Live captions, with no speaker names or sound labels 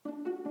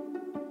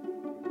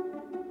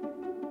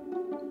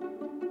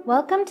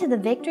Welcome to the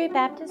Victory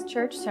Baptist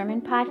Church Sermon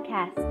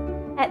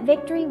Podcast. At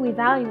Victory, we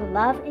value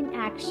love in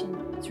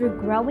action through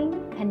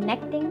growing,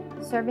 connecting,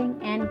 serving,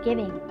 and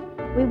giving.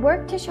 We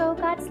work to show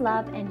God's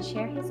love and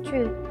share His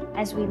truth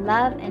as we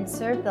love and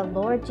serve the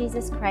Lord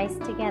Jesus Christ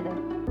together.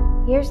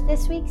 Here's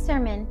this week's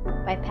sermon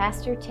by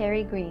Pastor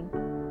Terry Green.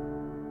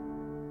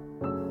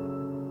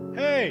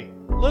 Hey,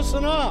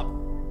 listen up.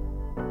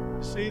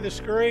 See the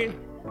screen?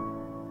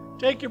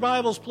 Take your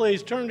Bibles,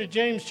 please. Turn to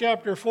James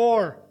chapter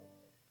 4.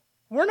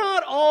 We're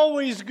not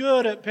always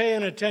good at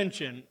paying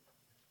attention.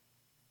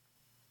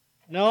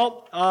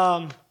 No,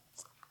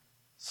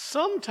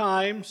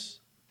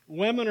 sometimes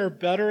women are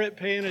better at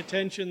paying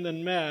attention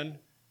than men,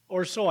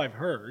 or so I've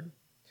heard.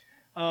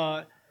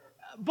 But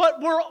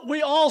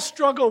we all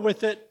struggle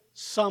with it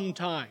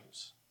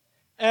sometimes.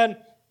 And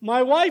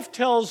my wife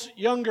tells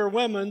younger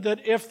women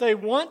that if they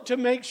want to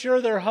make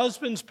sure their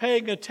husband's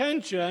paying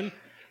attention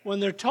when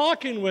they're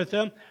talking with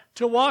him,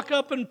 to walk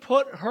up and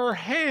put her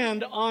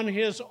hand on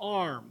his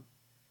arm.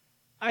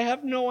 I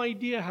have no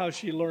idea how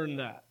she learned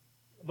that.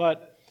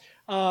 But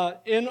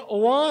in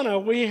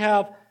Awana, we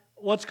have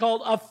what's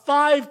called a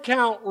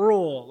 5-count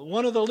rule.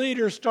 One of the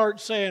leaders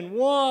starts saying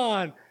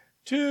 1,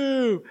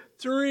 2,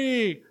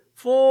 3,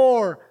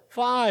 4,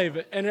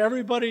 5. And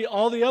everybody,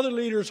 all the other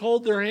leaders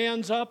hold their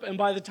hands up. And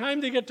by the time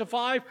they get to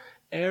 5,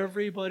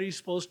 everybody's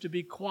supposed to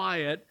be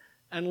quiet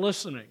and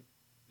listening.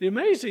 The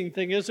amazing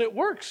thing is it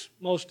works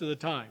most of the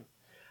time.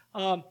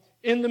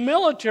 In the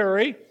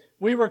military,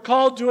 we were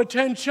called to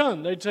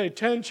attention. They'd say,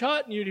 attention,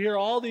 and you'd hear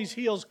all these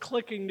heels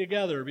clicking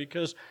together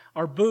because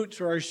our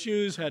boots or our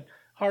shoes had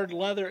hard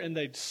leather and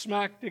they'd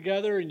smack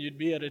together and you'd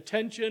be at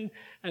attention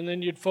and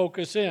then you'd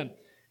focus in.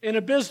 In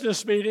a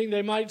business meeting,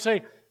 they might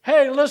say,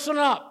 hey, listen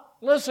up,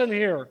 listen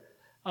here.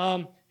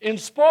 In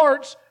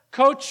sports,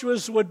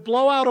 coaches would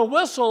blow out a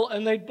whistle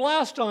and they'd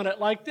blast on it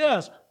like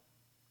this.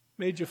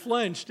 Made you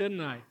flinch,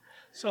 didn't I?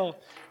 So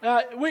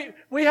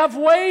we have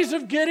ways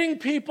of getting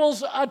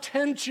people's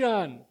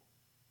attention.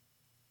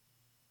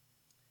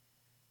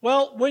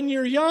 Well, when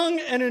you're young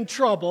and in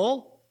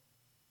trouble,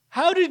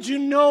 how did you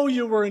know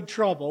you were in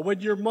trouble? When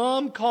your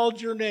mom called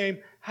your name,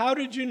 how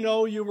did you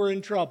know you were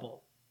in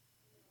trouble?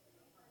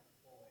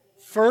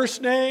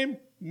 First name,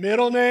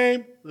 middle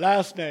name,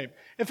 last name.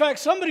 In fact,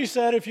 somebody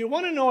said if you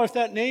want to know if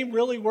that name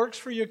really works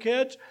for your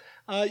kids,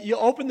 you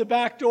open the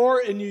back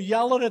door and you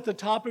yell it at the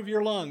top of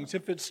your lungs.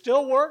 If it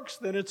still works,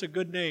 then it's a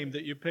good name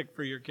that you picked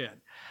for your kid.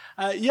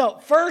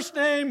 First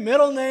name,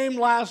 middle name,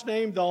 last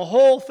name, the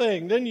whole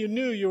thing. Then you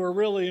knew you were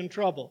really in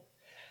trouble.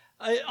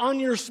 On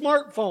your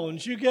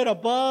smartphones, you get a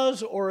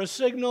buzz or a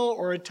signal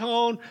or a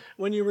tone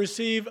when you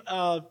receive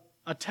a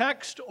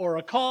text or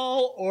a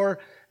call or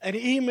an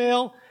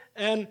email,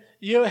 and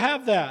you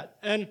have that.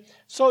 And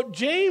so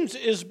James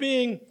is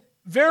being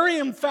very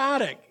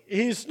emphatic.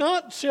 He's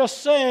not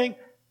just saying,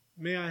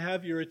 may I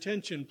have your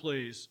attention,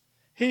 please?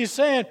 He's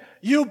saying,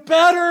 you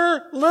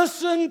better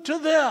listen to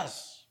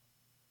this.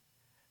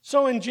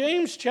 So in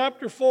James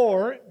chapter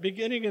 4,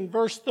 beginning in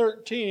verse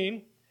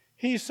 13,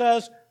 he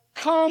says,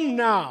 come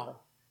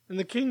now. In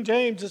the King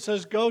James, it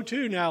says, go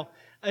to now.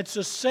 It's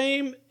the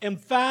same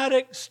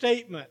emphatic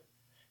statement.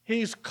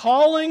 He's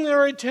calling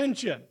their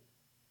attention.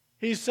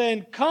 He's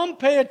saying, come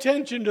pay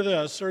attention to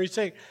this. Or he's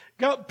saying,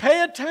 go,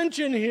 pay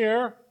attention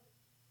here,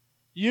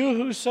 you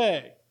who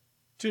say,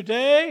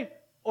 today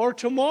or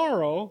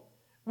tomorrow,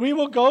 we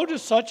will go to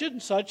such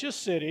and such a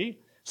city,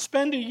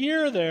 spend a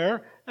year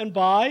there, and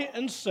buy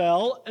and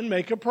sell and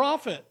make a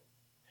profit.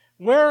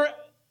 Whereas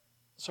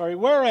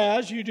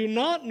you do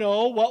not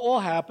know what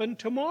will happen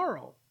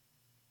tomorrow.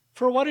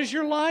 For what is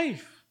your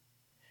life?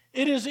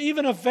 It is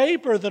even a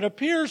vapor that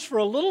appears for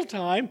a little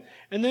time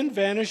and then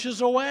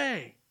vanishes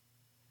away.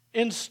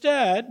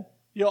 Instead,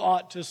 you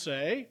ought to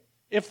say,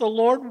 if the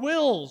Lord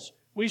wills,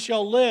 we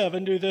shall live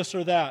and do this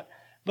or that.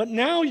 But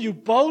now you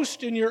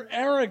boast in your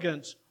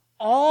arrogance.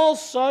 All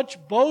such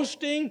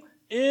boasting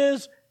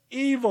is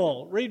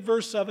evil. Read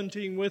verse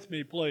 17 with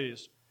me,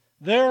 please.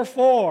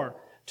 Therefore,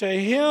 to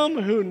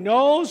him who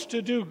knows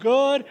to do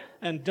good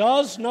and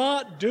does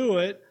not do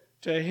it,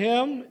 to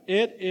him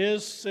it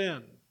is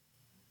sin.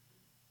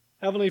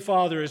 Heavenly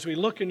Father, as we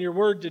look in your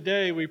word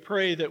today, we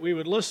pray that we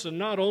would listen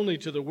not only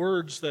to the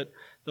words that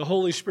the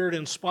Holy Spirit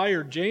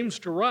inspired James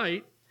to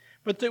write,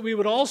 but that we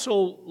would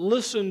also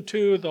listen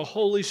to the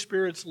Holy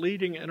Spirit's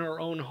leading in our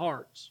own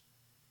hearts.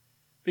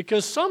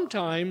 Because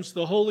sometimes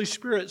the Holy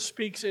Spirit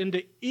speaks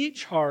into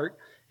each heart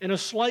in a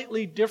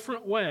slightly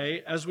different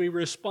way as we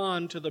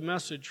respond to the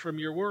message from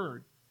your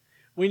word.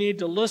 We need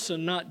to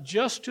listen not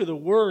just to the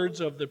words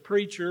of the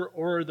preacher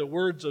or the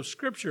words of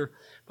Scripture,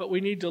 but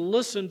we need to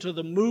listen to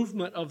the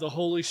movement of the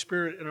Holy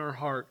Spirit in our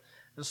heart.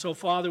 And so,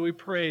 Father, we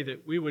pray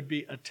that we would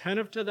be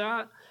attentive to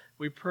that.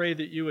 We pray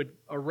that you would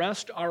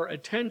arrest our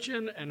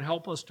attention and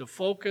help us to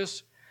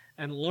focus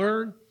and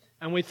learn.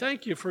 And we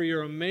thank you for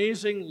your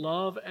amazing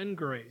love and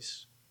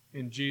grace.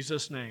 In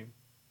Jesus' name,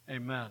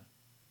 amen.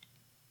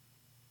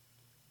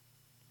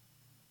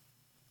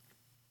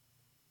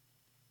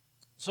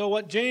 So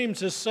what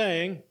James is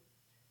saying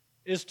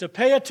is to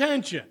pay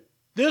attention.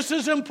 This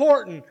is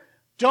important.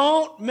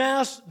 Don't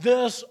mess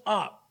this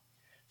up.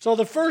 So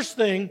the first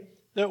thing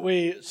that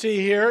we see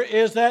here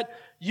is that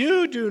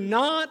you do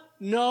not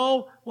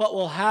know what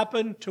will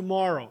happen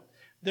tomorrow.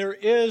 There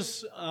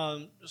is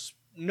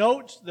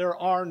notes. There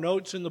are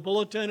notes in the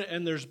bulletin,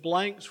 and there's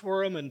blanks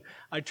for them. And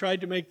I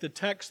tried to make the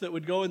text that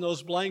would go in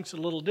those blanks a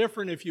little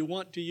different if you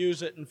want to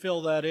use it and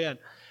fill that in.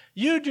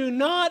 You do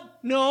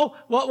not know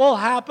what will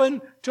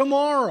happen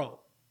tomorrow.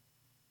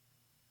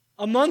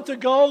 A month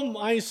ago,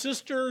 my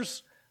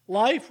sister's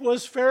life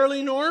was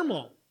fairly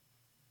normal.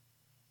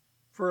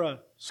 For a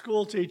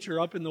school teacher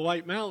up in the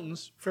White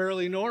Mountains,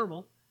 fairly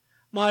normal.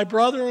 My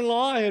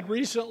brother-in-law had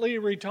recently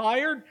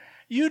retired.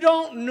 You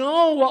don't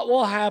know what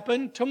will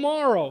happen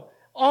tomorrow.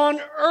 On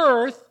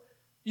earth,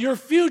 your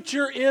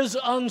future is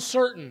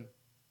uncertain.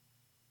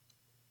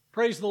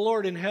 Praise the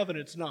Lord, in heaven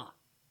it's not.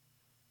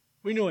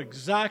 We know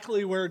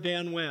exactly where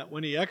Dan went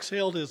when he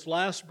exhaled his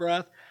last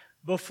breath.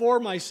 Before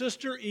my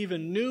sister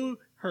even knew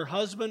her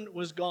husband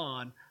was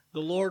gone, the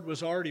Lord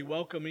was already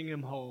welcoming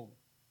him home.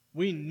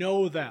 We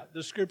know that.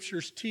 The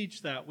Scriptures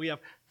teach that. We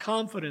have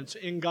confidence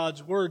in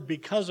God's Word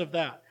because of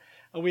that.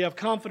 We have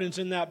confidence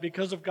in that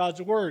because of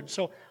God's Word.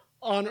 So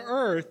on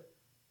earth,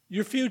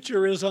 your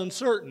future is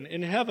uncertain.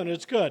 In heaven,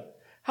 it's good.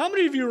 How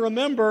many of you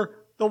remember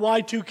the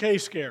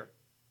Y2K scare?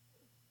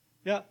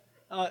 Yeah.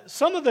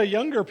 Some of the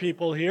younger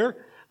people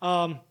here,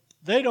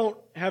 they don't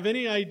have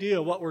any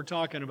idea what we're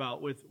talking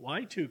about with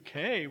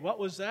Y2K. What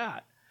was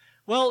that?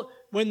 Well,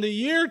 when the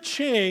year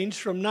changed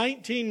from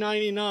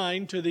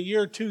 1999 to the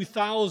year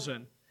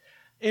 2000,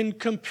 in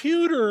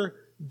computer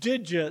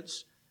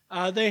digits,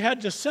 they had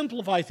to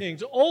simplify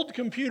things. Old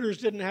computers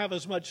didn't have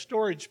as much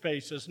storage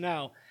space as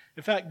now.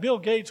 In fact, Bill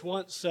Gates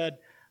once said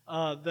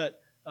that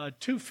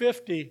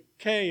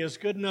 250K is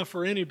good enough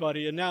for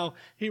anybody, and now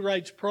he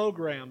writes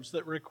programs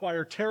that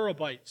require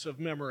terabytes of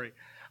memory.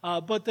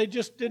 But they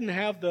just didn't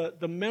have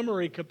the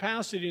memory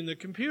capacity in the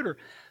computer.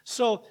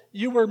 So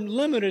you were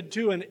limited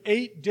to an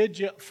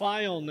 8-digit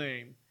file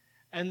name.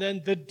 And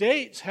then the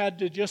dates had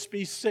to just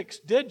be 6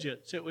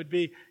 digits. It would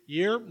be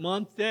year,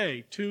 month,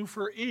 day, 2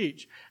 for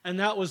each. And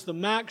that was the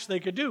max they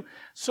could do.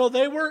 So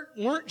they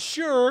weren't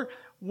sure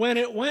when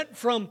it went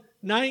from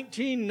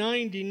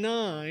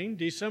 1999,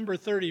 December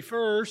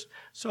 31st,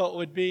 so it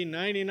would be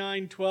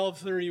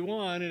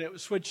 99/12/31, and it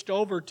was switched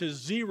over to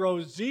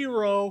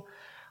 0011.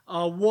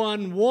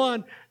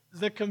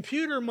 The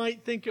computer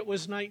might think it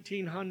was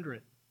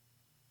 1900.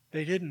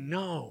 They didn't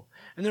know.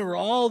 And there were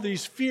all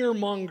these fear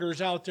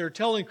mongers out there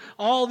telling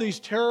all these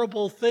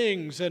terrible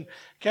things. And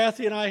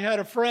Kathy and I had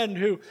a friend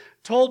who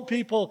told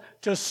people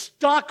to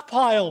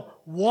stockpile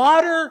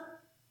water,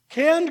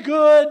 canned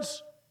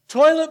goods,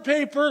 toilet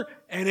paper,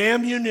 and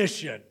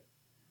ammunition.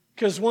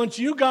 Because once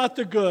you got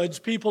the goods,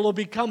 people will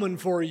be coming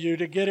for you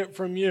to get it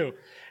from you.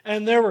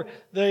 And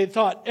they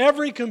thought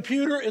every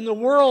computer in the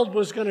world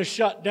was going to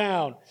shut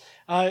down.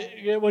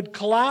 It would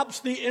collapse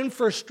the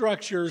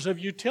infrastructures of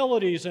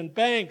utilities and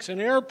banks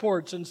and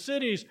airports and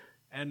cities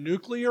and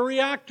nuclear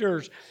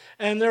reactors.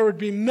 And there would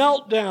be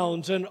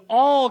meltdowns and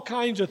all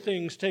kinds of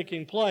things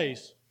taking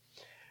place.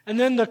 And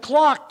then the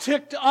clock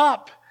ticked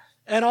up,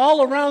 and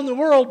all around the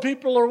world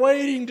people are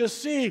waiting to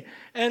see.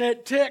 And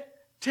it tick,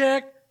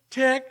 tick,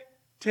 tick,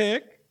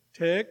 tick,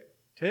 tick,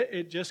 tick.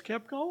 It just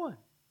kept going.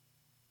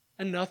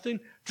 And nothing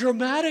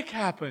dramatic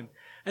happened.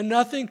 And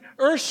nothing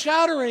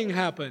earth-shattering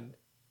happened.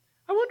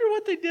 I wonder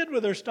what they did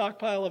with their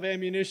stockpile of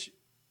ammunition.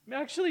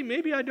 Actually,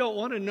 maybe I don't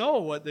want to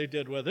know what they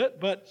did with it,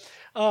 but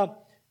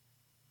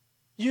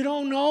you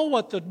don't know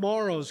what the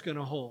tomorrow's going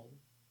to hold.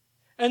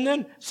 And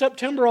then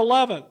September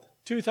 11th,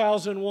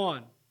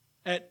 2001,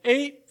 at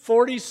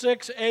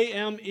 8:46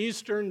 a.m.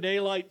 Eastern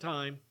Daylight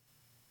Time,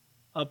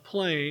 a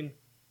plane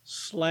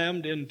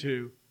slammed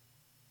into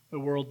the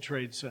World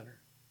Trade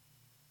Center.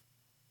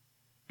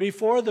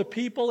 Before the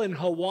people in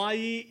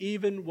Hawaii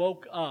even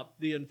woke up,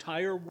 the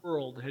entire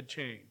world had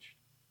changed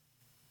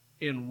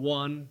in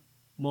one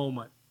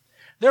moment.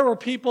 There were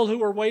people who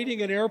were waiting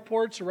in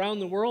airports around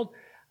the world,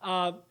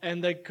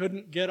 and they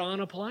couldn't get on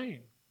a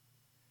plane.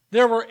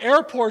 There were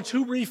airports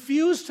who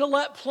refused to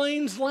let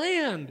planes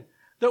land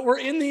that were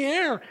in the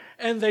air,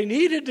 and they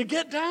needed to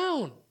get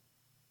down.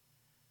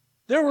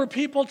 There were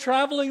people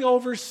traveling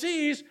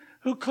overseas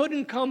who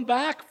couldn't come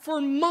back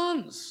for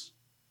months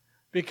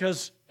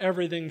because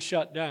everything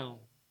shut down.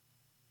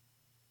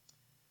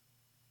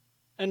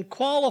 And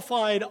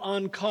qualified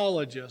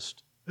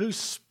oncologists who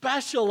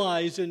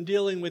specialize in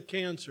dealing with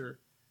cancer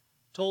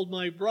told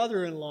my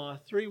brother-in-law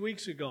 3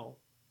 weeks ago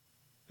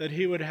that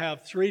he would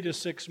have 3 to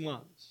 6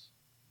 months.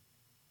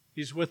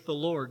 He's with the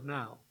Lord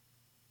now.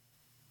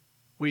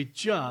 We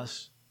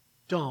just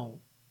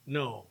don't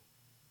know.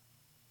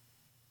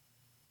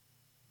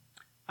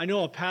 I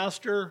know a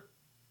pastor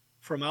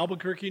from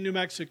Albuquerque, New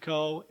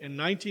Mexico. In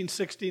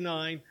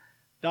 1969,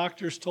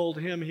 doctors told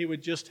him he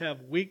would just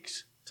have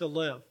weeks to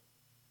live.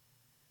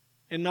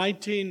 In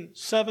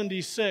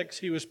 1976,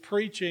 he was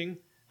preaching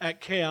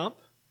at camp,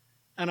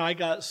 and I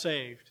got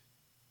saved.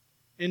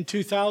 In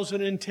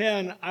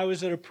 2010, I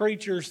was at a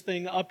preacher's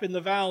thing up in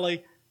the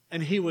valley,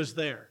 and he was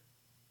there.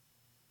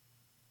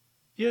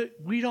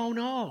 We don't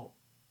know.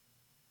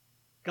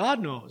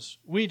 God knows.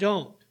 We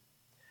don't.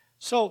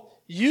 So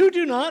you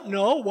do not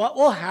know what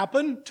will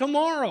happen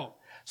tomorrow.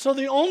 So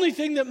the only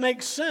thing that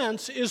makes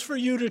sense is for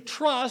you to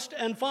trust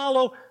and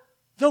follow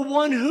the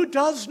one who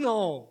does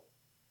know,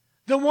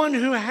 the one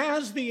who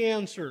has the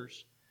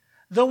answers,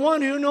 the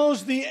one who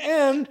knows the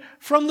end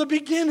from the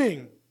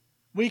beginning.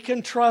 We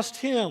can trust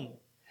Him.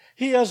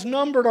 He has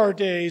numbered our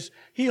days.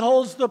 He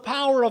holds the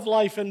power of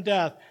life and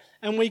death.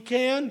 And we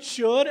can,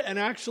 should, and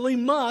actually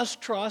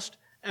must trust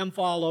and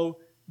follow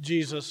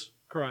Jesus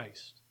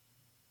Christ.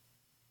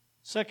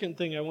 Second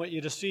thing I want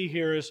you to see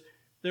here is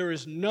there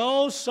is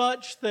no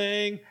such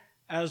thing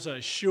as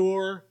a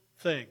sure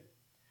thing.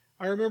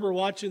 I remember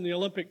watching the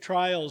Olympic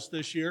trials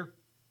this year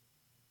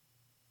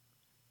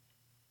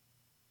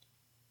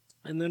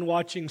and then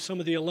watching some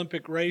of the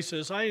Olympic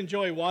races. I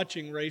enjoy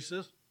watching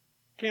races.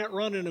 Can't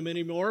run in them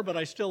anymore, but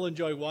I still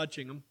enjoy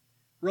watching them.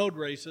 Road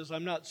races.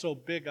 I'm not so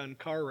big on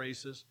car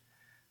races.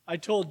 I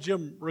told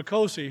Jim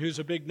Riccossi, who's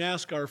a big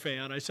NASCAR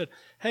fan, I said,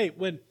 hey,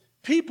 when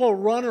people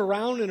run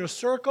around in a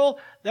circle,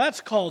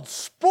 that's called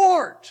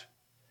sport.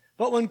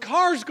 But when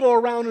cars go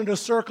around in a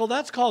circle,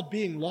 that's called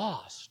being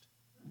lost.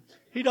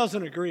 He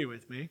doesn't agree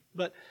with me,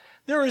 but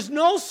there is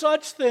no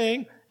such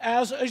thing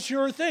as a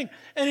sure thing.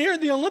 And here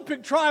in the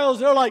Olympic trials,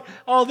 they're like,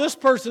 oh, this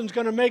person's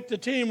going to make the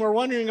team. We're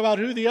wondering about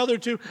who the other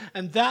two,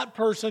 and that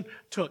person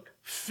took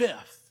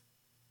 5th,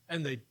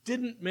 and they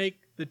didn't make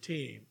the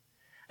team.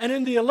 And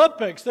in the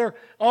Olympics, the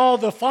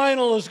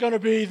final is going to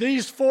be,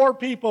 these 4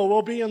 people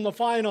will be in the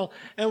final.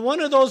 And one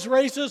of those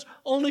races,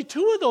 only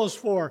 2 of those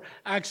 4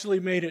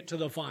 actually made it to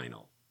the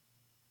final.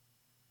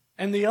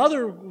 And the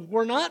other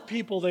were not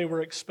people they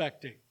were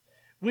expecting.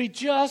 We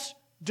just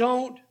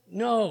don't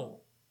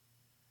know.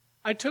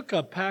 I took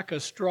a pack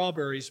of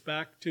strawberries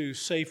back to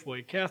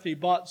Safeway. Kathy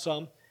bought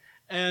some,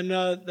 and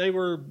they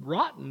were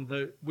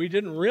rotten. We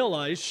didn't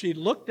realize. She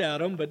looked at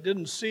them but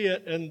didn't see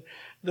it. And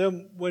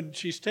then when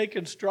she's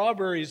taking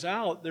strawberries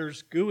out,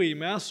 there's gooey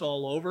mess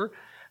all over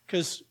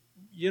because,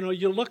 you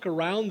look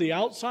around the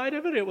outside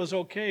of it, it was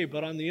okay,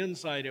 but on the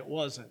inside it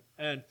wasn't.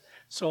 And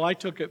so I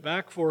took it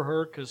back for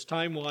her because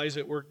time-wise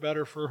it worked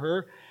better for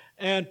her.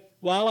 And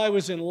while I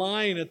was in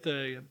line at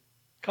the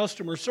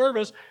customer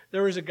service,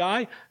 there was a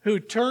guy who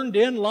turned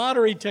in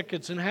lottery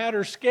tickets and had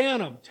her scan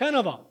them, 10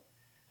 of them.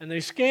 And they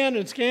scanned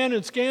and scanned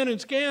and scanned and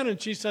scanned, and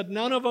she said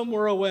none of them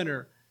were a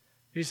winner.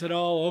 He said,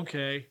 oh,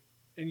 okay.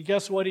 And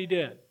guess what he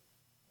did?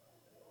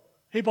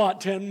 He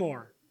bought 10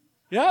 more.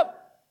 Yep.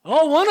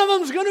 Oh, one of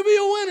them's going to be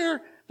a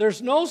winner.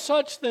 There's no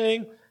such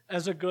thing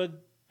as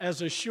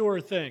a sure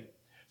thing.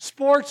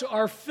 Sports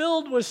are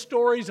filled with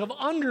stories of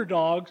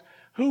underdogs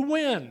who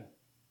win.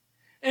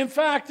 In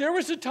fact, there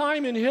was a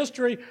time in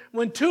history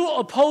when 2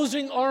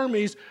 opposing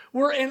armies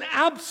were in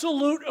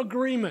absolute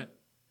agreement.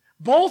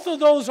 Both of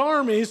those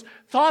armies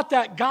thought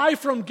that guy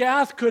from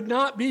Gath could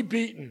not be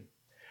beaten.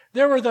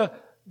 There were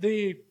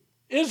the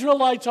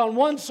Israelites on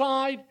one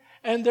side,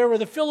 and there were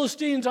the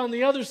Philistines on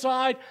the other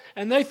side,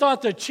 and they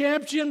thought the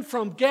champion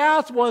from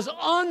Gath was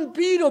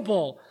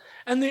unbeatable.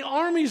 And the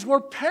armies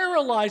were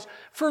paralyzed.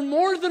 For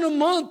more than a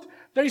month,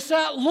 they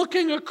sat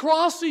looking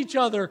across each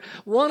other,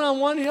 one on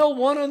one hill,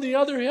 one on the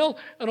other hill,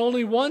 and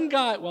only one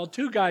guy,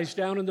 2 guys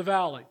down in the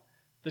valley.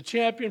 The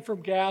champion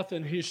from Gath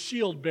and his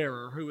shield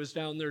bearer who was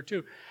down there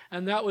too.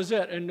 And that was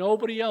it, and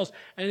nobody else.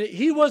 And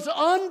he was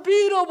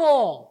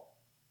unbeatable.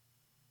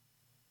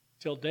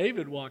 Till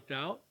David walked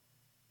out,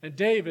 and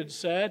David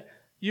said,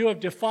 you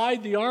have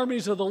defied the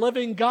armies of the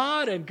living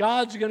God, and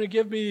God's going to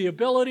give me the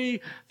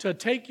ability to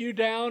take you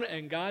down,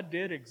 and God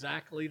did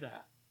exactly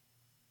that.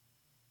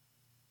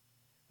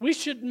 We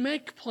should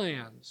make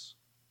plans,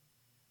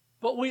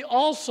 but we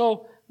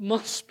also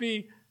must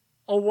be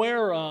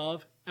aware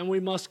of, and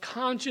we must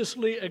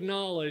consciously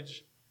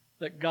acknowledge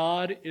that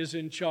God is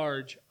in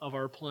charge of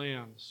our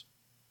plans.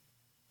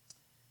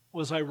 It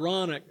was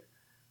ironic.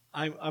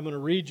 I'm going to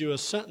read you a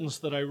sentence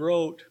that I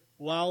wrote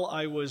while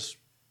I was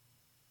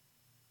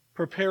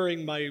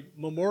preparing my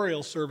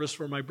memorial service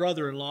for my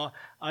brother-in-law.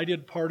 I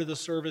did part of the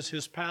service.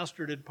 His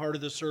pastor did part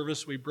of the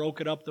service. We broke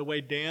it up the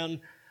way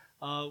Dan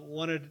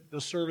wanted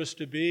the service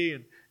to be.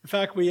 And in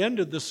fact, we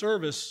ended the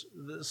service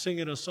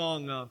singing a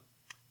song,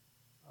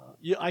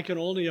 I Can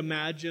Only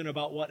Imagine,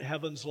 about what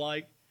heaven's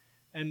like.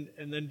 And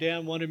then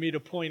Dan wanted me to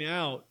point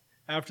out,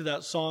 after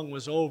that song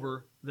was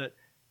over, that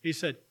he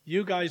said,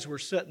 you guys were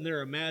sitting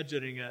there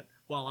imagining it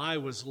while I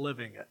was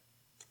living it.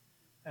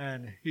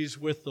 And he's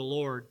with the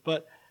Lord.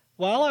 But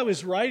while I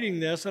was writing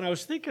this, and I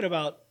was thinking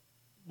about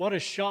what a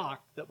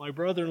shock that my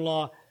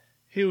brother-in-law,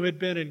 who had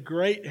been in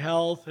great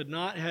health, had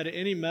not had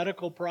any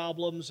medical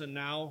problems, and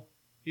now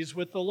he's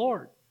with the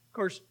Lord. Of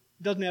course,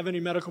 doesn't have any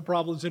medical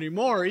problems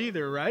anymore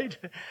either, right?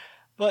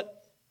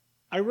 But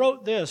I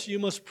wrote this: you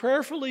must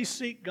prayerfully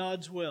seek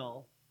God's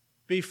will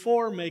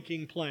before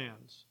making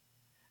plans,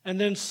 and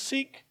then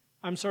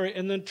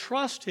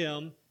trust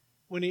Him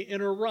when He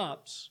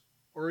interrupts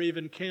or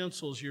even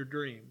cancels your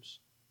dreams.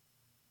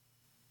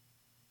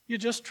 You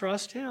just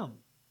trust Him.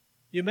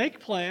 You make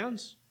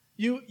plans.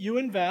 You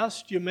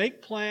invest. You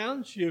make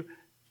plans. You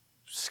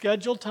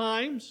schedule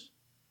times.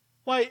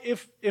 Why,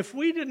 if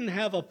we didn't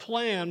have a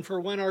plan for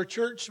when our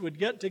church would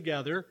get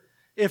together,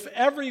 if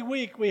every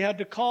week we had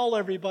to call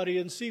everybody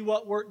and see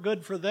what worked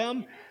good for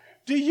them,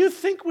 do you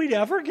think we'd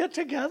ever get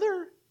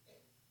together?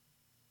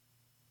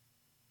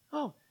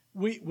 Oh,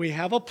 we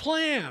have a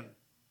plan,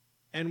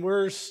 and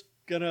we're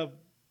going to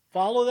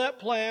follow that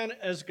plan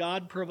as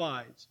God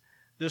provides.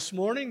 This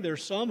morning,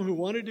 there's some who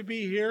wanted to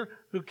be here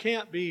who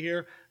can't be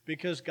here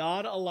because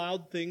God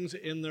allowed things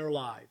in their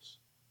lives.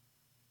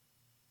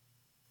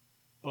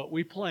 But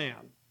we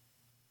plan.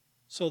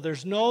 So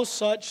there's no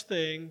such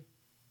thing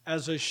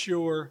as a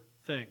sure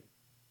thing.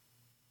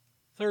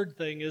 Third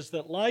thing is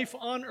that life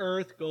on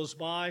earth goes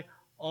by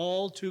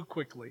all too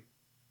quickly.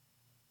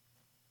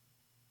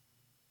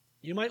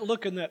 You might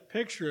look in that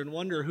picture and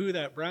wonder who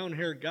that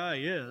brown-haired guy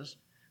is.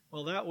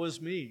 Well, that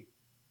was me.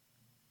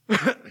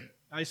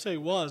 I say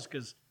was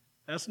because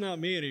that's not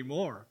me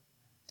anymore.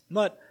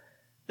 But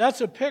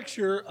that's a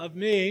picture of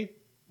me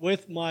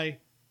with my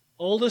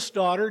oldest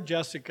daughter,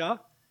 Jessica,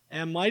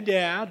 and my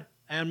dad,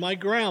 and my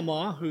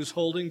grandma, who's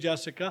holding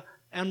Jessica,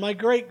 and my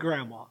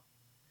great-grandma.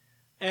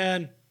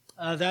 And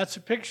that's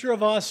a picture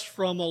of us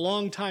from a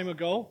long time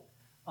ago.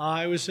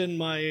 I was in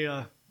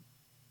my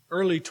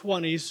early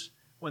 20s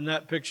when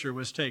that picture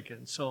was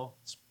taken. So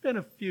it's been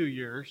a few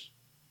years,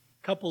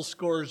 a couple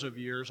scores of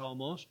years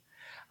almost.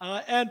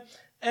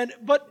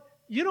 But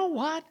you know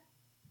what?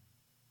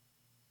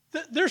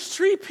 There's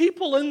 3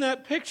 people in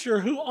that picture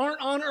who aren't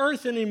on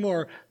earth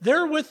anymore.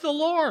 They're with the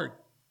Lord.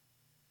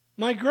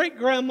 My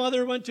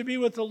great-grandmother went to be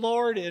with the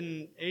Lord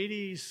in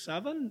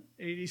 87,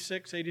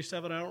 86,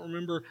 87, I don't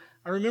remember.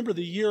 I remember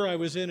the year I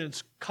was in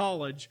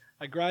college.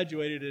 I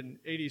graduated in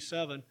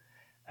 87.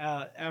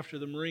 After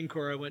the Marine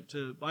Corps, I went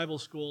to Bible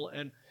school.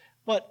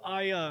 But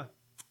I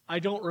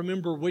don't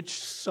remember which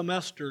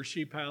semester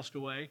she passed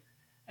away.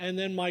 And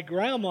then my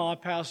grandma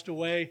passed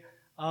away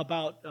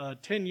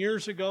about 10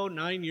 years ago,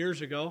 9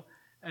 years ago.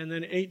 And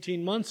then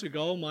 18 months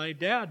ago, my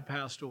dad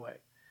passed away.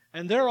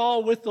 And they're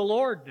all with the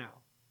Lord now.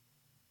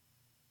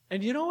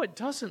 And you know, it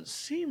doesn't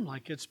seem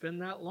like it's been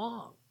that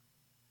long.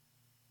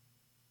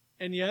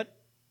 And yet,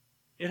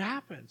 it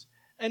happens.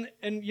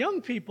 And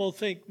young people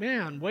think,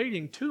 man,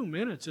 waiting 2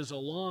 minutes is a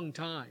long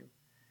time.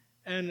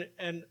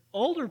 And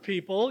older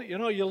people, you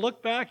know, you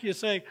look back, you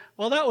say,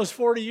 well, that was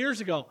 40 years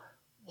ago.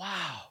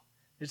 Wow,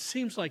 it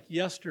seems like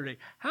yesterday.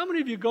 How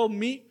many of you go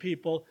meet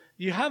people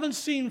you haven't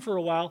seen for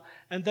a while,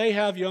 and they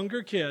have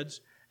younger kids,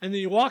 and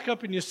then you walk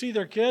up and you see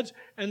their kids,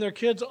 and their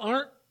kids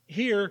aren't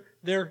here,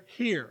 they're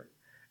here.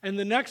 And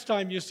the next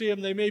time you see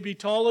them, they may be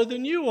taller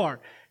than you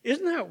are.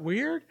 Isn't that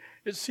weird?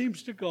 It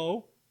seems to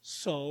go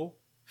so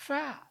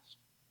fast.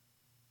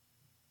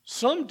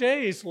 Some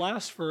days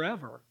last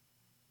forever.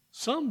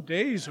 Some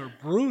days are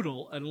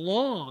brutal and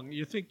long.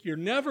 You think you're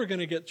never going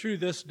to get through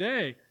this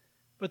day.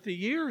 But the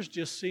years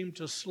just seem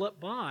to slip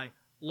by.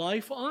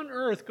 Life on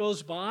earth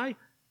goes by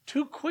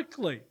too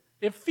quickly.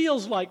 It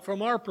feels like,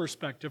 from our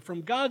perspective,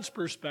 from God's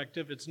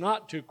perspective, it's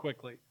not too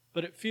quickly,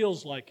 but it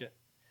feels like it.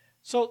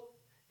 So,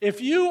 if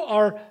you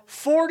are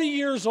 40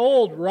 years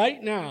old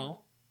right now,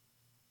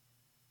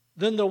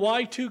 then the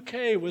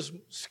Y2K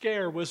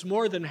scare was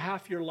more than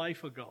half your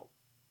life ago.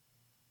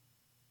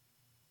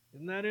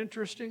 Isn't that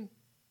interesting?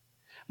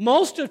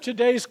 Most of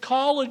today's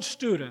college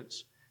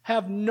students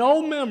have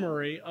no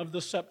memory of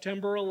the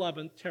September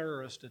 11th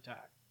terrorist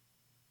attack.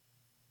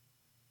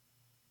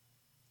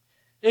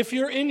 If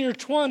you're in your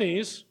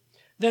 20s,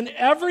 then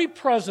every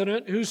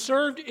president who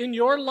served in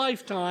your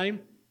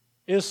lifetime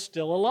is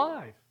still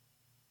alive.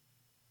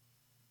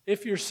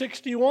 If you're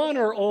 61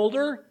 or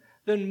older,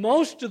 then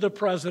most of the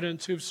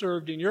presidents who've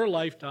served in your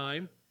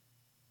lifetime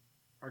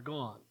are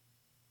gone.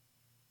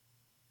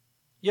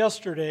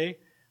 Yesterday,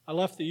 I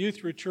left the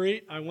youth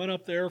retreat. I went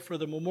up there for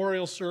the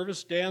memorial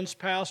service. Dan's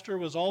pastor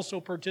was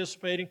also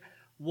participating.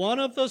 One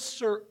of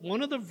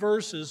the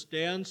verses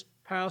Dan's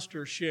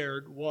pastor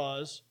shared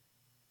was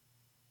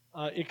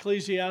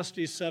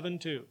Ecclesiastes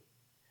 7:2.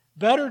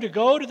 Better to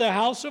go to the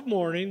house of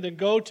mourning than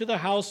go to the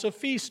house of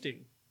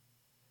feasting.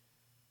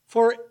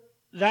 For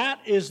that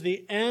is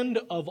the end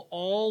of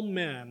all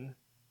men,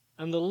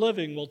 and the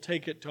living will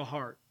take it to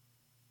heart.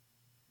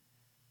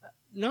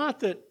 Not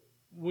that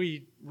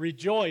we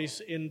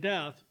rejoice in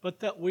death, but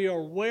that we are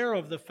aware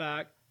of the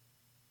fact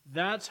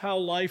that's how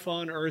life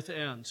on earth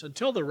ends.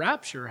 Until the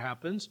rapture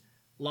happens,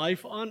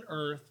 life on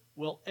earth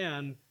will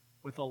end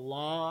with a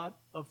lot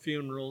of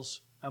funerals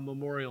and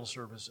memorial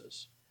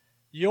services.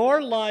 Your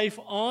life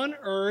on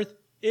earth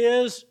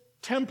is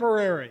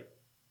temporary.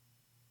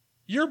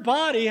 Your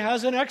body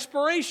has an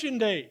expiration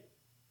date.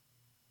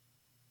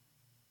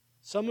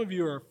 Some of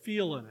you are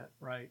feeling it,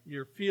 right?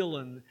 You're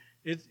feeling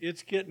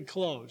it's getting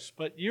close.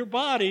 But your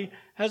body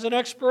has an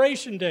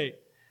expiration date.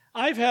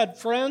 I've had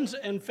friends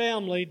and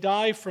family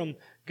die from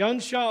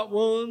gunshot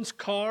wounds,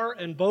 car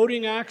and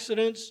boating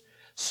accidents,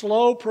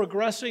 slow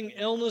progressing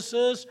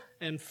illnesses,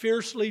 and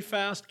fiercely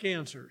fast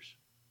cancers.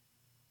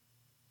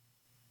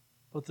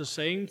 But the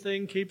same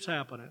thing keeps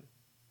happening.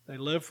 They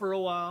live for a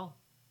while,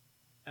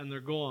 and they're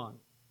gone.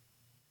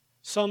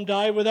 Some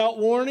die without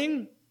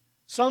warning.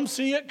 Some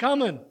see it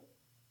coming.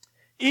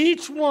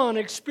 Each one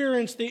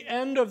experienced the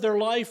end of their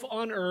life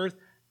on earth,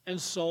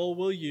 and so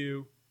will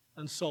you,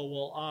 and so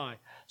will I.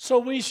 So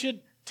we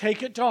should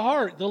take it to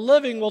heart. The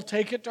living will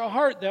take it to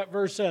heart, that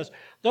verse says.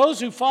 Those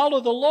who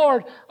follow the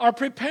Lord are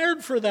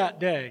prepared for that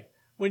day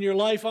when your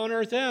life on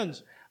earth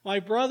ends. My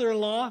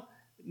brother-in-law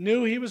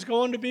knew he was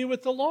going to be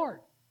with the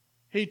Lord.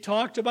 He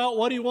talked about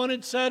what he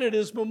wanted said at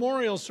his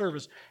memorial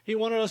service. He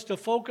wanted us to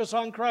focus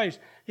on Christ.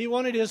 He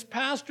wanted his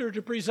pastor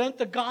to present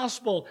the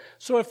gospel.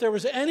 So if there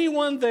was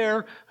anyone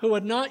there who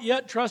had not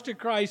yet trusted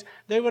Christ,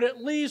 they would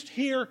at least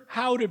hear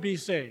how to be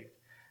saved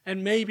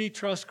and maybe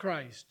trust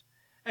Christ.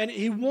 And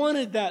he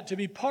wanted that to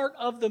be part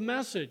of the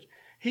message.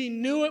 He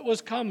knew it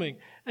was coming.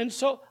 And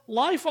so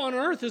life on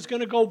earth is going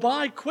to go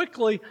by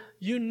quickly.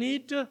 You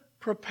need to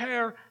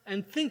prepare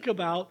and think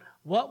about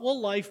what will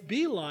life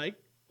be like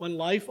when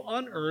life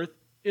on earth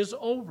is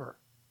over.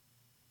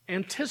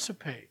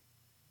 Anticipate.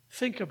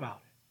 Think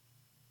about it.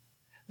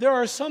 There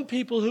are some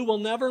people who will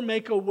never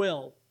make a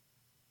will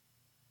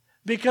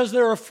because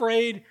they're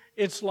afraid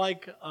it's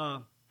like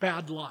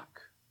bad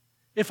luck.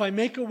 If I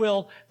make a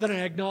will, then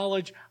I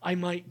acknowledge I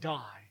might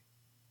die.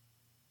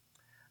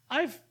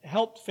 I've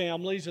helped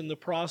families in the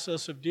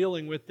process of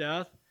dealing with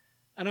death,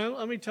 and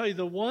let me tell you,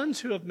 the ones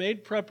who have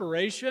made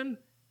preparation,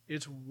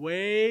 it's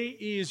way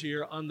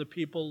easier on the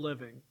people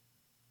living.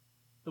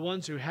 The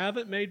ones who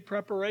haven't made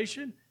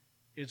preparation,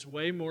 it's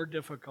way more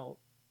difficult.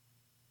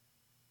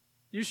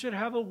 You should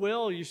have a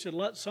will. You should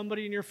let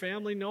somebody in your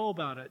family know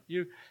about it.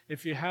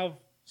 If you have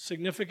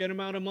significant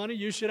amount of money,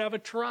 you should have a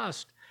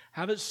trust.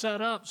 Have it set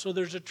up so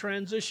there's a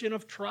transition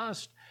of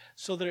trust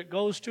so that it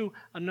goes to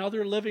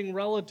another living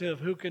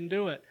relative who can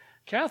do it.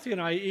 Kathy and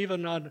I,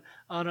 even on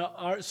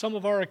some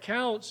of our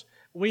accounts,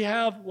 we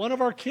have one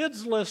of our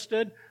kids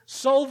listed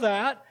so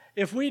that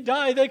if we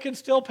die, they can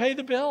still pay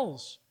the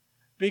bills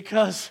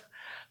because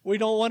we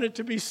don't want it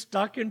to be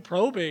stuck in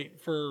probate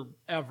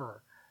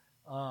forever.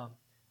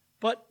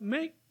 But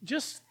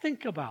just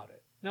think about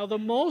it. Now, the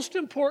most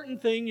important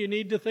thing you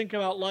need to think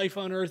about life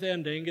on earth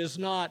ending is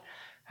not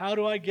how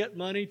do I get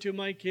money to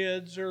my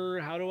kids or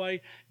how do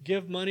I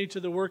give money to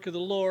the work of the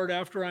Lord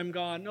after I'm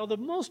gone. No, the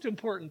most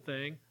important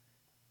thing,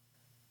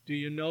 do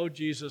you know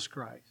Jesus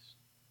Christ?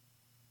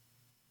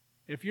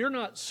 If you're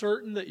not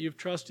certain that you've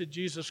trusted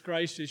Jesus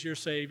Christ as your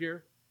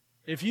Savior,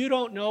 if you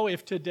don't know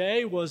if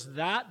today was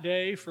that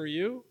day for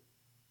you,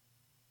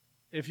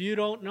 if you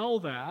don't know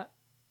that,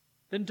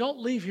 then don't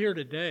leave here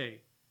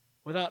today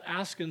without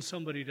asking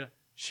somebody to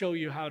show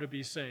you how to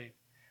be saved.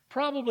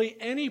 Probably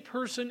any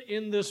person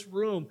in this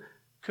room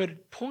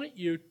could point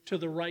you to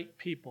the right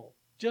people.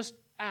 Just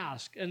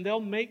ask, and they'll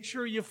make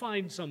sure you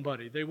find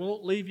somebody. They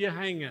won't leave you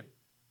hanging.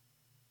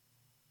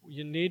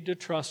 You need to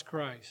trust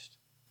Christ.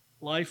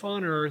 Life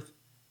on earth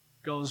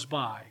goes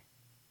by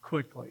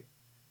quickly.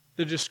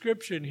 The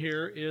description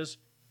here is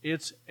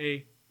it's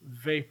a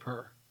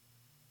vapor.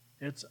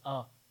 It's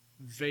a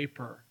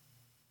vapor.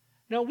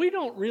 Now, we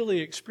don't really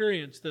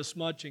experience this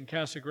much in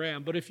Casa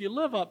Grande, but if you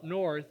live up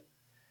north,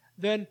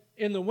 then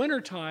in the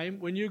wintertime,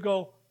 when you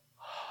go,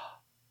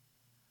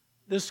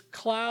 this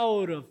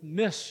cloud of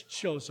mist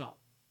shows up.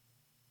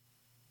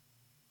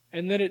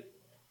 And then it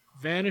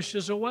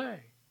vanishes away.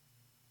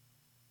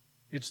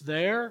 It's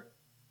there,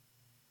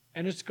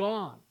 and it's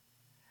gone.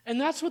 And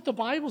that's what the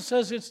Bible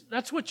says,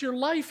 that's what your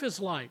life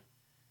is like.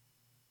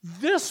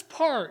 This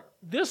part,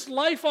 this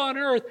life on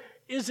earth,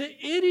 is an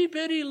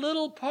itty-bitty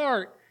little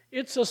part.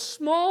 It's a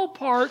small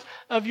part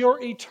of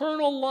your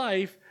eternal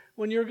life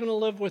when you're going to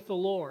live with the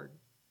Lord.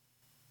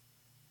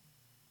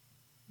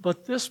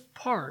 But this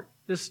part,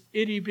 this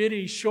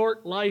itty-bitty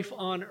short life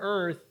on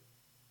earth,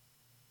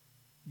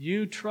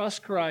 you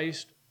trust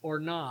Christ or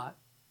not,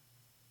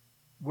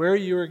 where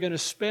you are going to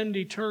spend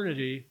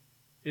eternity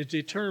is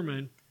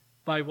determined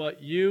by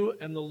what you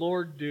and the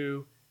Lord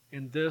do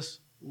in this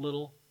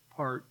little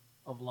part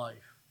of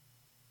life.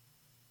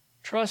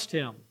 Trust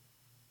Him.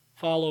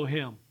 Follow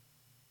Him.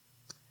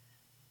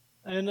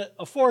 And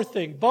a fourth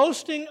thing,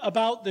 boasting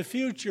about the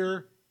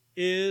future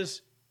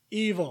is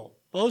evil.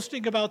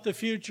 Boasting about the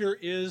future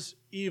is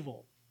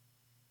evil.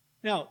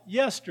 Now,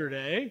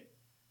 yesterday,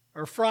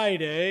 or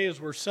Friday,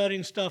 as we're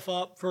setting stuff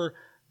up for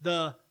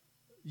the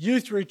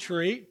youth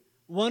retreat,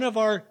 one of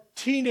our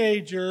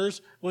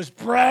teenagers was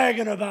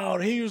bragging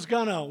about he was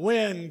going to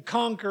win,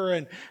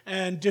 conquer,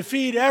 and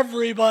defeat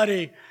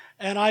everybody.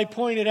 And I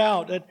pointed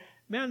out that,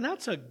 man,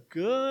 that's a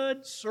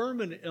good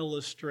sermon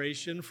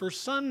illustration for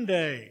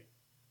Sunday.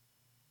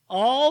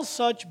 All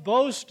such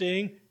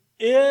boasting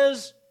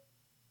is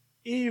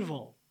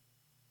evil.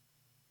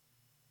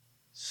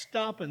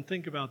 Stop and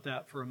think about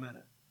that for a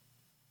minute.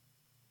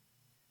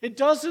 It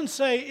doesn't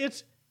say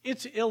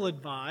it's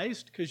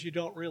ill-advised because you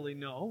don't really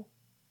know.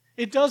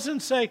 It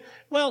doesn't say,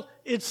 well,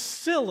 it's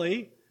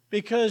silly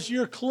because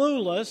you're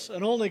clueless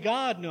and only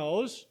God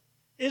knows.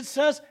 It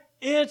says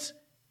it's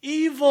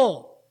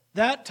evil.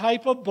 That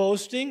type of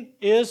boasting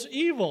is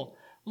evil.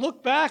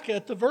 Look back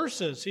at the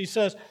verses. He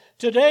says,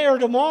 Today or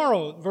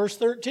tomorrow, verse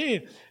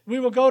 13, we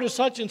will go to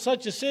such and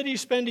such a city,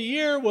 spend a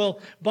year, we'll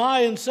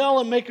buy and sell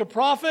and make a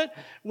profit,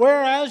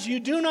 whereas you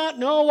do not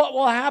know what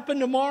will happen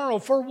tomorrow.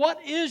 For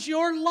what is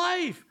your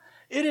life?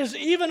 It is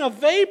even a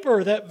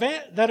vapor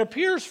that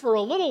appears for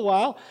a little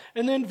while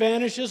and then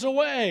vanishes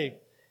away.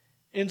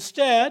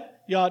 Instead,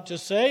 you ought to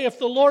say, if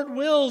the Lord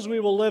wills, we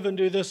will live and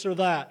do this or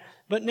that.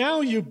 But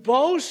now you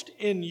boast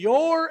in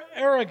your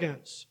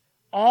arrogance.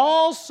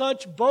 All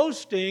such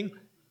boasting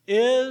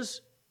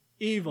is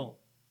evil.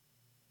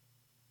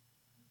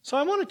 So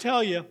I want to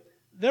tell you,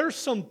 there's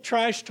some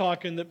trash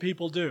talking that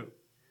people do.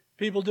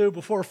 People do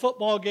before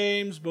football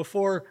games,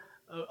 before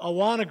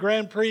Awana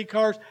Grand Prix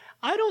cars.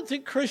 I don't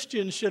think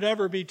Christians should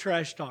ever be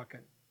trash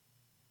talking.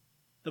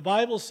 The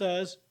Bible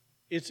says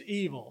it's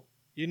evil.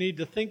 You need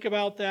to think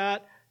about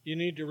that. You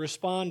need to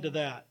respond to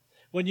that.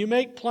 When you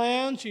make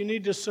plans, you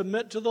need to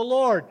submit to the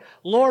Lord.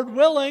 Lord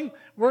willing,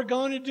 we're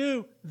going to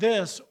do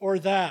this or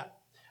that.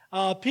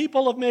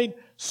 People have made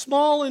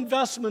small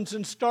investments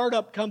in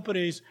startup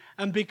companies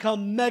and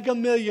become mega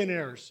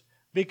millionaires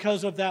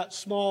because of that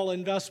small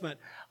investment.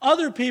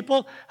 Other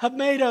people have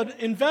made an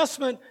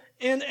investment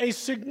in a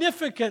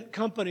significant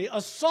company,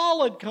 a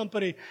solid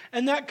company,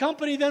 and that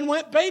company then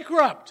went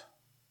bankrupt.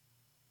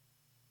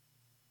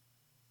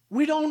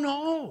 We don't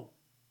know.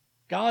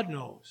 God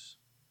knows.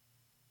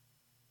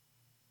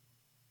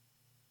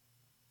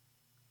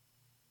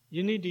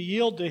 You need to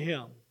yield to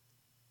Him.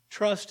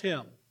 Trust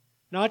Him.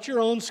 Not your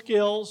own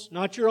skills,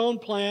 not your own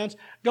plans.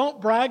 Don't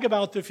brag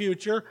about the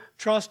future.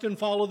 Trust and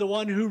follow the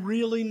one who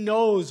really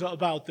knows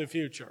about the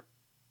future.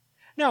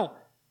 Now,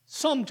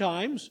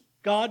 sometimes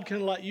God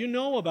can let you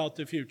know about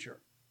the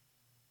future.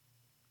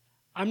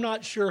 I'm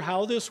not sure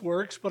how this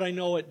works, but I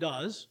know it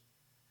does.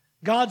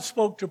 God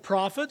spoke to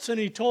prophets and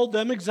He told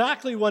them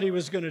exactly what He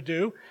was going to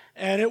do,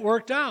 and it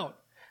worked out.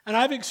 And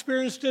I've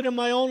experienced it in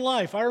my own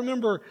life. I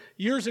remember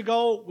years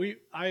ago,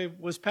 I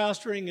was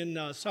pastoring in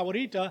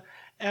Sahuarita,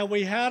 and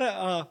we had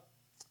a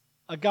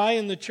guy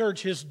in the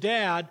church. His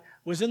dad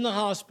was in the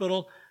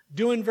hospital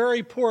doing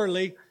very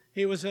poorly.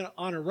 He was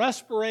on a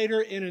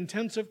respirator in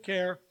intensive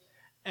care,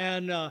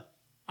 and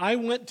I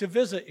went to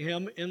visit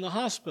him in the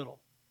hospital.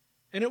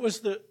 And it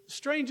was the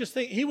strangest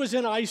thing. He was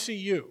in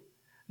ICU.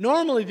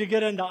 Normally, to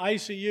get into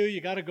ICU, you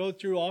got to go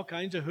through all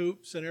kinds of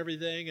hoops and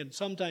everything, and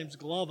sometimes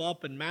glove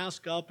up and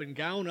mask up and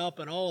gown up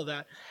and all of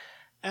that.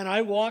 And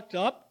I walked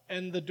up,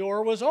 and the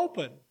door was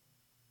open.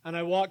 And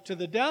I walked to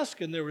the desk,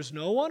 and there was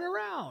no one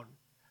around.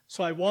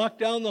 So I walked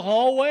down the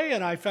hallway,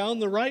 and I found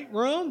the right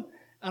room,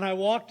 and I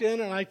walked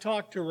in, and I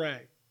talked to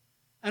Ray.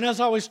 And as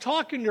I was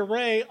talking to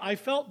Ray, I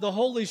felt the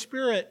Holy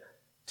Spirit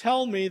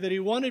tell me that He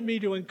wanted me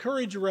to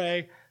encourage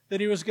Ray that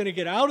he was going to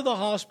get out of the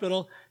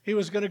hospital, he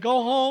was going to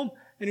go home,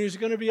 and he was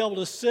going to be able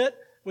to sit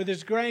with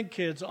his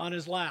grandkids on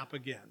his lap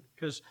again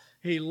because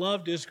he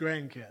loved his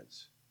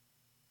grandkids.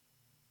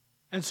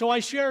 And so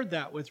I shared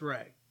that with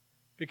Ray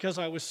because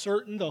I was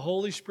certain the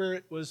Holy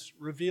Spirit was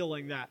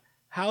revealing that.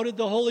 How did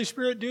the Holy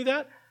Spirit do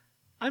that?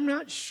 I'm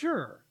not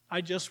sure.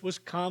 I just was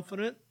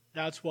confident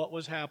that's what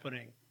was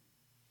happening.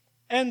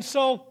 And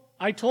so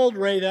I told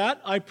Ray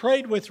that. I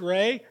prayed with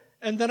Ray,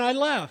 and then I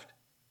left.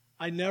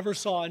 I never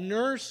saw a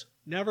nurse,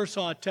 never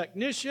saw a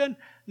technician,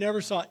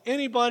 never saw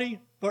anybody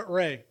but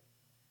Ray.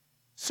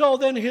 So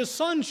then his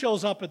son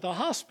shows up at the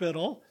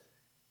hospital,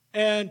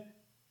 and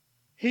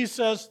he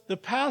says, "The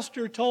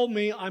pastor told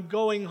me I'm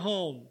going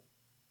home."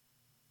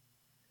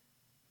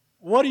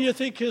 What do you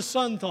think his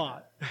son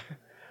thought?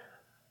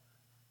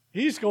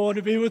 He's going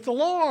to be with the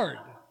Lord.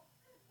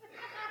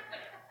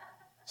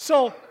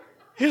 So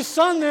his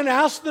son then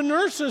asked the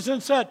nurses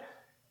and said,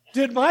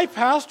 "Did my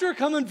pastor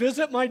come and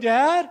visit my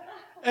dad?"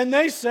 And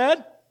they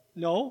said,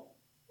 "No."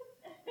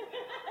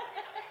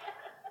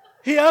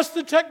 He asked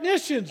the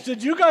technicians,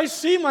 "Did you guys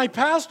see my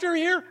pastor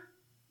here?"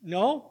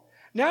 "No."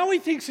 Now he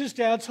thinks his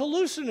dad's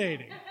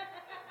hallucinating.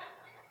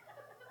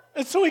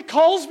 And so he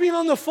calls me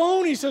on the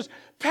phone. He says,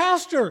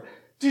 "Pastor,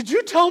 did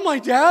you tell my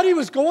dad he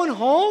was going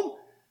home?"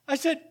 I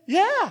said,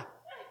 "Yeah."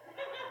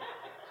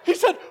 He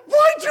said,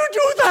 "Why'd you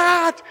do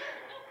that?"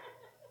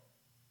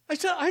 I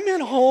said, "I'm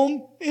at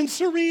home in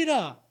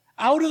Sarita,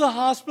 out of the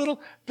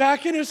hospital,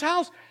 back in his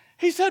house."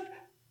 He said,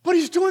 "But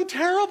he's doing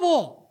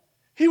terrible."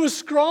 He was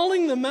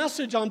scrawling the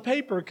message on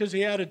paper because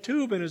he had a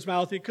tube in his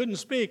mouth. He couldn't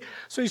speak.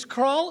 So he's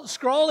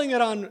scrawling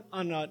it on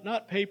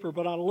not paper,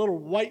 but on a little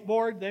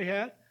whiteboard they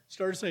had.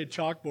 Started saying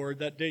chalkboard,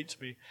 that dates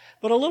me.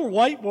 But a little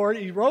whiteboard,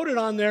 he wrote it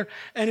on there,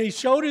 and he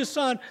showed his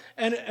son,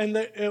 and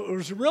it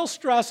was real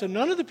stress, and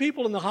none of the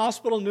people in the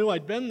hospital knew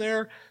I'd been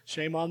there.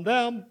 Shame on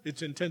them.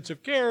 It's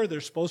intensive care. They're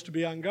supposed to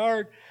be on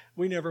guard.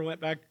 We never went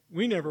back.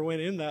 We never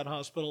went in that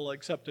hospital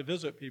except to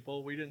visit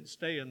people. We didn't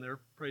stay in there,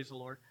 praise the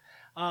Lord.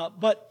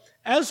 But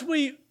as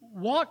we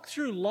walk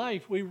through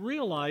life, we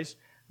realize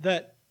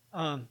that,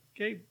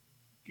 okay,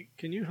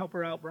 can you help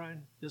her out,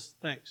 Brian? Just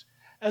thanks.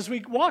 As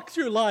we walk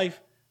through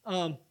life,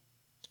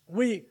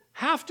 we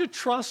have to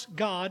trust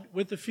God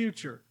with the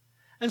future.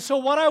 And so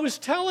what I was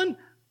telling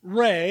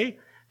Ray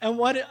and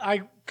what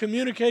I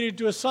communicated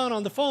to his son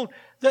on the phone,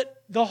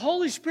 that the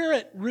Holy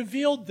Spirit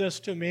revealed this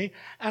to me,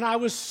 and I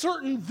was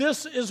certain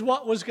this is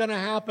what was going to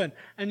happen.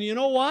 And you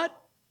know what?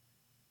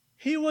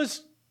 He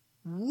was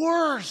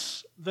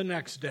worse the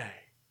next day.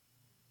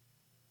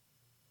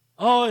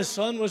 Oh, his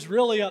son was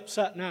really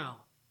upset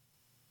now.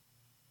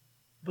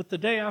 But the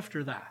day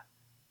after that,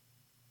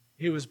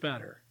 he was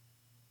better.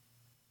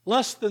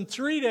 Less than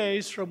 3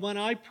 days from when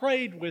I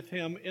prayed with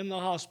him in the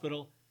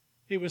hospital,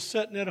 he was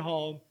sitting at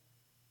home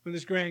with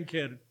his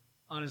grandkid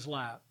on his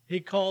lap. He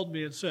called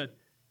me and said,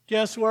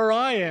 "Guess where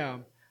I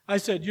am?" I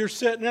said, "You're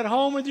sitting at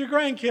home with your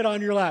grandkid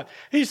on your lap."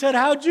 He said,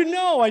 "How'd you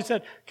know?" I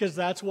said, "Because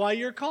that's why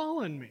you're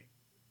calling me."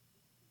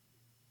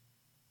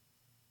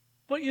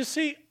 But you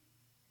see,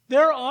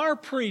 there are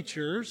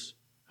preachers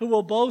who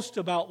will boast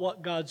about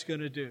what God's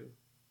going to do.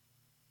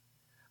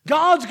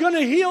 God's going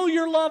to heal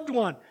your loved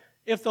one.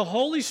 If the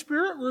Holy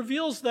Spirit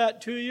reveals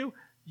that to you,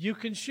 you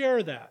can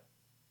share that.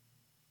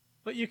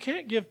 But you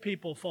can't give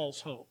people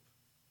false hope.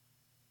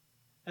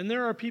 And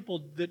there are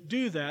people that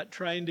do that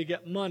trying to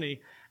get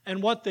money.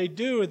 And what they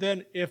do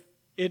then, if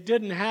it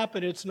didn't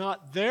happen, it's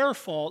not their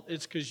fault.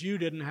 It's because you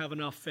didn't have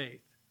enough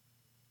faith.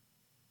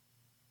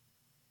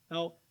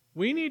 Now,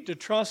 we need to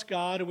trust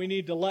God and we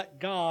need to let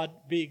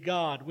God be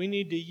God. We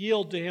need to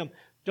yield to Him.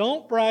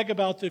 Don't brag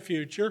about the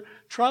future.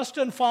 Trust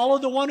and follow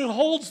the one who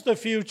holds the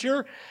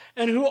future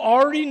and who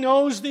already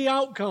knows the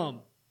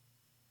outcome.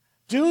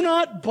 Do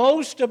not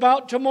boast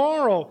about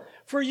tomorrow,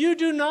 for you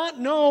do not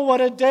know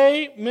what a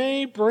day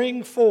may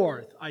bring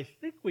forth. I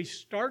think we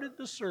started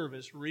the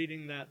service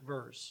reading that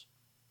verse.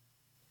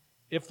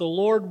 If the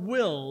Lord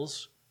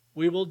wills,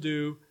 we will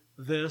do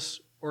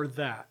this or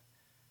that.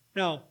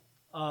 Now,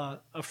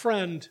 a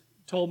friend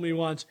told me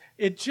once,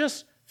 it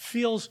just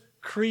feels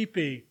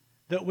creepy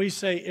that we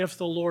say, "if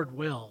the Lord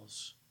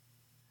wills."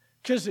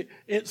 Because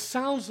it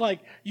sounds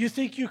like you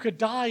think you could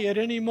die at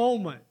any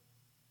moment.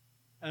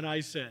 And I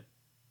said,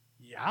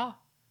 yeah,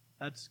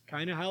 that's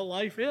kind of how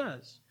life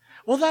is.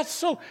 Well, that's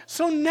so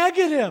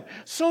negative,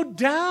 so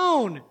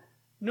down.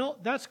 No,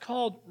 that's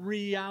called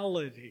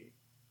reality.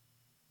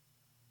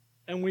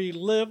 And we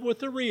live with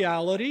the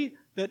reality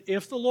that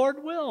if the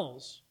Lord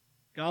wills,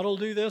 God will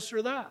do this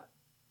or that.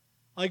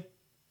 Like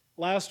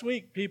last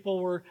week, people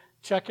were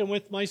checking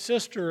with my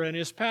sister and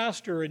his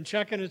pastor and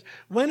checking,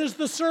 when is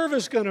the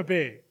service going to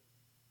be?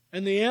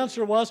 And the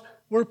answer was,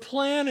 we're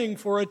planning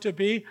for it to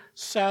be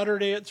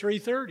Saturday at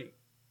 3:30.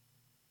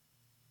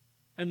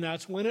 And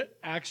that's when it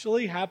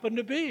actually happened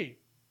to be.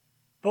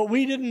 But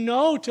we didn't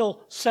know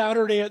till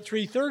Saturday at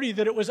 3:30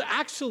 that it was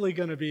actually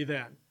going to be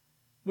then.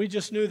 We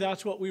just knew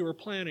that's what we were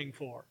planning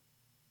for.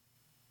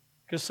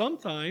 Because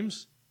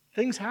sometimes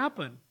things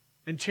happen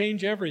and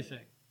change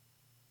everything.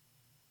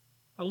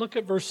 Now look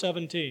at verse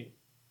 17.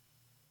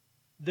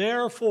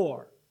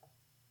 Therefore,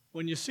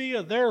 when you see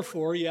a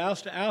therefore, you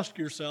have to ask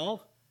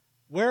yourself,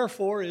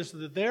 wherefore is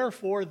the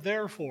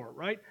therefore,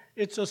 right?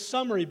 It's a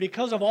summary.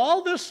 Because of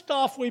all this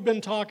stuff we've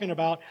been talking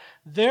about,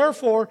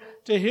 therefore,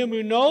 to him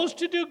who knows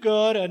to do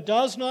good and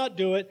does not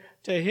do it,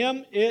 to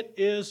him it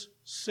is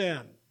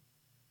sin.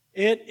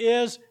 It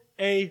is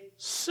a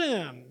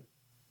sin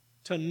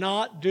to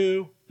not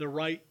do the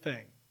right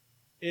thing.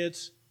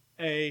 It's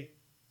a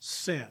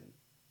sin.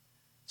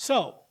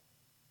 So,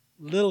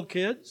 little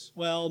kids,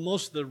 well,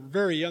 most of the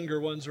very younger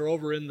ones are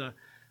over in the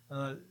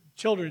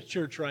children's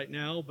church right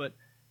now, but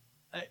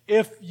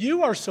if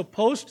you are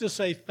supposed to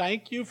say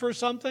thank you for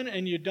something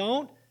and you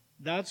don't,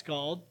 that's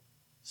called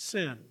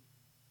sin.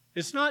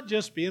 It's not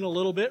just being a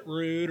little bit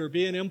rude or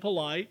being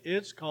impolite.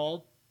 It's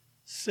called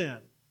sin.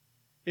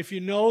 If you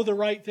know the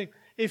right thing,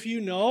 if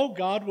you know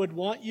God would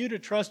want you to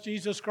trust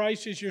Jesus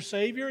Christ as your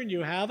Savior and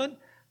you haven't,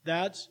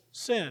 that's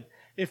sin.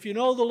 If you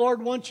know the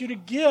Lord wants you to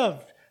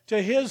give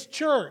to His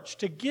church,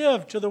 to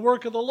give to the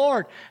work of the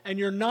Lord, and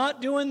you're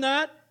not doing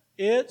that,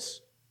 it's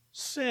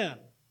sin.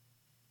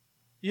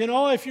 You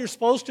know, if you're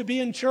supposed to be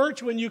in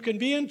church when you can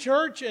be in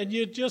church and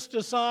you just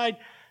decide,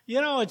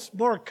 you know, it's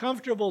more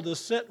comfortable to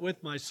sit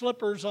with my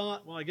slippers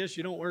on. Well, I guess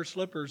you don't wear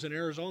slippers in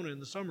Arizona in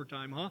the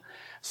summertime, huh?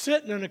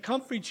 Sitting in a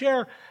comfy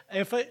chair.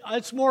 If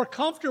it's more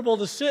comfortable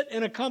to sit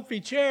in a comfy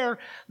chair,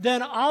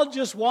 then I'll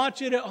just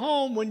watch it at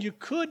home when you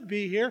could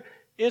be here.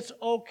 It's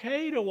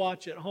okay to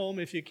watch at home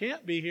if you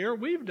can't be here.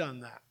 We've done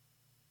that.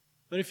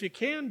 But if you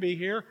can be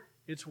here,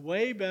 it's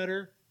way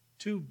better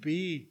to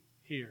be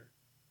here.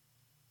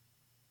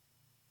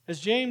 As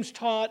James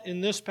taught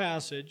in this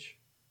passage,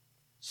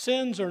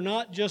 sins are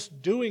not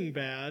just doing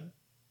bad,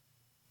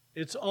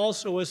 it's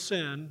also a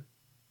sin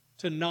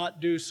to not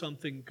do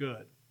something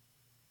good,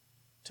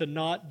 to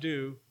not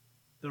do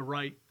the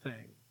right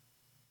thing.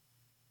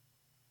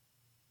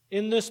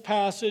 In this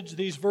passage,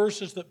 these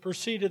verses that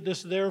preceded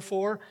this,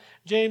 therefore,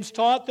 James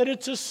taught that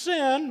it's a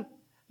sin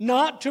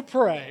not to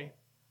pray,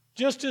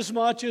 just as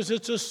much as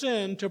it's a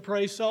sin to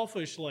pray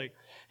selfishly.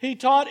 He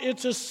taught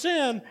it's a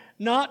sin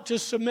not to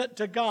submit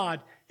to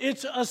God.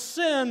 It's a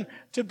sin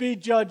to be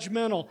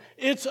judgmental.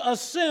 It's a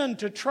sin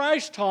to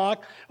trash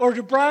talk or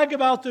to brag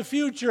about the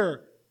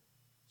future.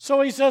 So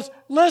he says,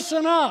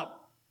 listen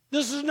up.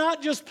 This is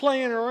not just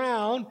playing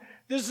around.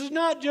 This is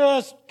not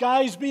just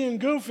guys being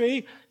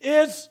goofy.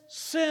 It's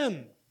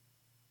sin.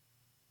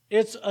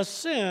 It's a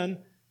sin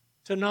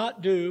to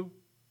not do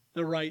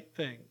the right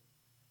thing.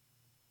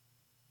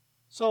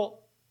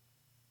 So,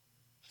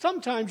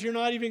 sometimes you're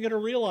not even going to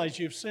realize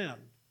you've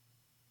sinned.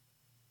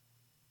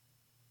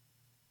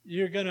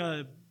 You're going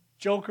to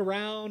joke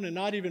around and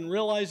not even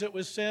realize it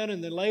was sin,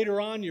 and then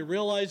later on you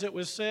realize it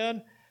was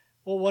sin.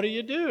 Well, what do?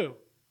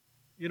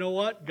 You know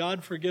what?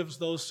 God forgives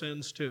those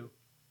sins too.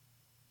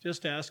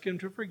 Just ask Him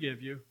to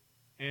forgive you,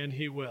 and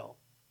He will.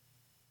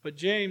 But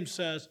James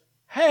says,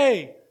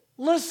 hey,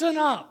 listen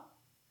up.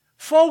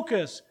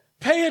 Focus.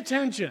 Pay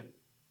attention.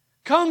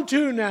 Come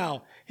to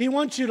now. He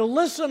wants you to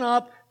listen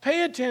up,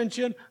 pay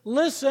attention,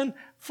 listen,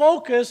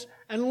 focus,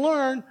 and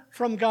learn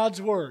from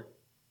God's Word.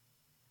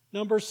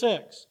 Number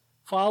 6,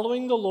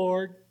 following the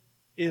Lord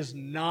is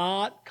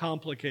not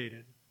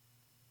complicated.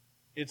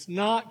 It's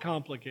not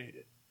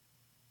complicated.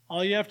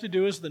 All you have to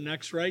do is the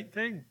next right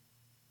thing.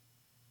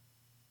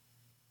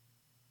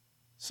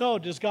 So,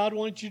 does God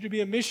want you to be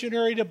a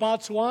missionary to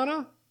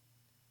Botswana?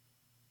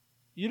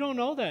 You don't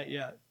know that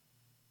yet.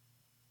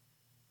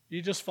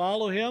 You just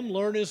follow Him,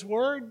 learn His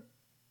Word.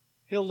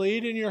 He'll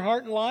lead in your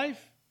heart and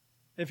life.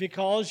 If He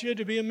calls you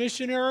to be a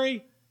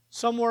missionary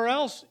somewhere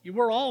else,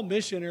 we're all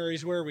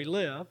missionaries where we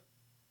live.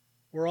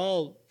 We're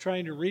all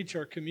trying to reach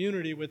our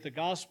community with the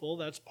gospel.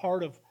 That's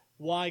part of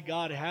why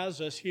God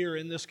has us here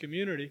in this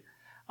community.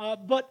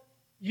 But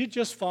you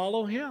just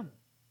follow Him.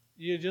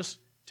 You just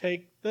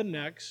take the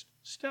next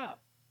step.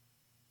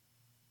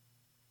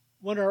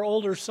 When our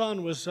older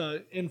son was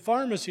in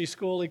pharmacy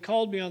school, he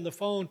called me on the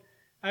phone.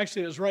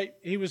 Actually, it was right,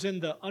 he was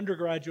in the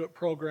undergraduate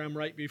program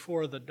right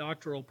before the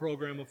doctoral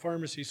program of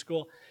pharmacy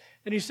school.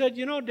 And he said,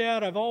 you know,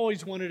 Dad, I've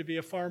always wanted to be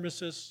a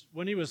pharmacist.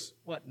 When he was,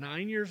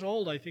 9 years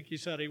old, I think he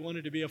said he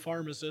wanted to be a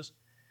pharmacist.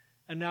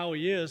 And now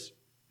he is.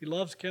 He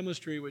loves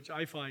chemistry, which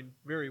I find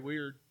very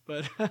weird.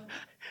 But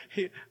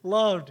he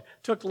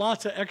took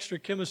lots of extra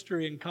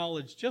chemistry in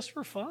college just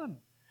for fun.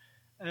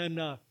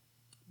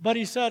 But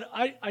he said,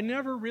 I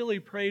never really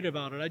prayed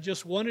about it. I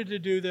just wanted to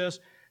do this.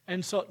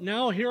 And so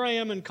now here I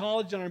am in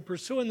college and I'm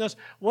pursuing this.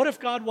 What if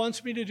God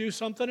wants me to do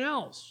something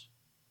else?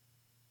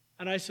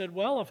 And I said,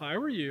 well, if I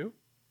were you,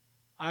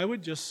 I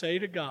would just say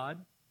to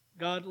God,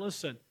 God,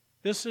 listen,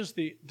 this is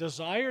the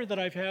desire that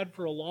I've had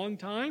for a long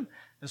time.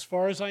 As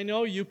far as I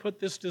know, you put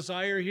this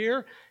desire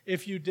here.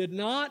 If you did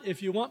not,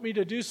 if you want me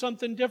to do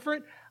something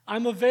different,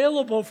 I'm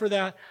available for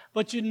that.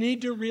 But you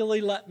need to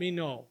really let me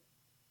know.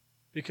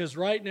 Because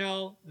right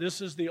now,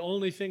 this is the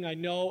only thing I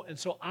know. And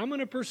so I'm going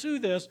to pursue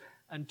this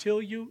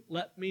until you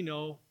let me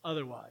know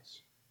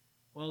otherwise.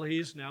 Well,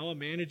 he's now a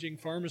managing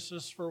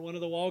pharmacist for one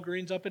of the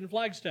Walgreens up in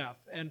Flagstaff,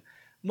 and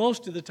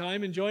most of the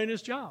time enjoying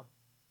his job.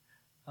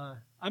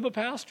 I'm a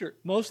pastor.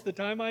 Most of the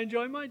time I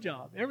enjoy my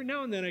job. Every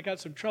now and then I got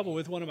some trouble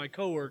with one of my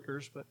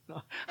coworkers, but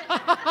no.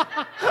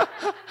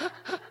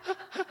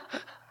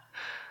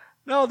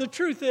 No, the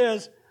truth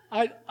is,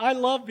 I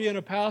love being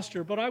a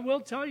pastor, but I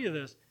will tell you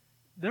this.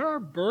 There are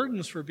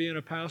burdens for being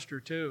a pastor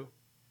too.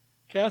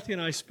 Kathy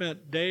and I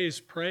spent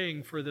days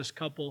praying for this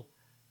couple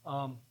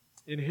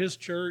in his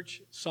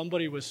church.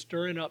 Somebody was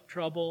stirring up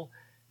trouble.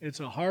 It's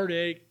a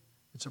heartache.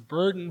 It's a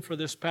burden for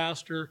this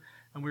pastor.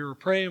 And we were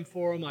praying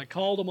for him. I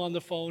called him on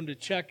the phone to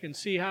check and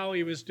see how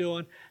he was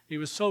doing. He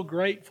was so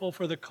grateful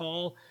for the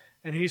call.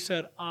 And he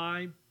said,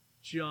 I'm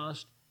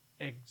just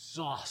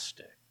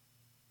exhausted.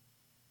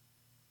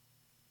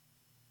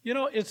 You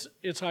know,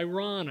 it's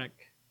ironic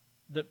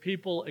that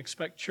people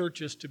expect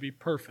churches to be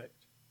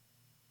perfect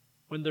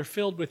when they're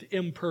filled with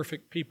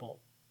imperfect people.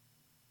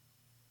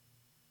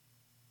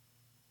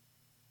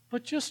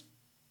 But just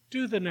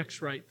do the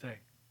next right thing.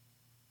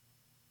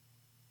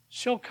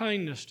 Show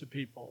kindness to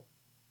people.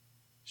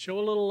 Show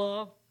a little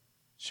love.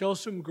 Show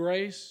some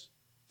grace.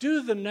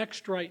 Do the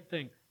next right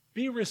thing.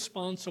 Be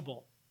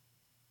responsible.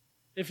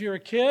 If you're a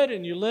kid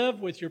and you live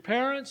with your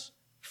parents,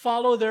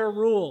 follow their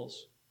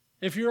rules.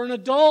 If you're an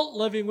adult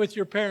living with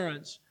your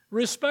parents,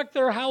 respect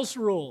their house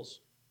rules.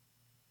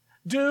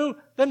 Do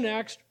the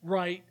next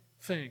right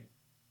thing.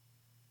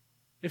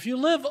 If you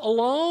live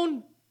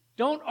alone,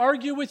 don't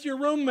argue with your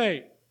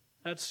roommate.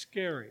 That's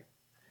scary.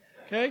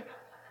 Okay?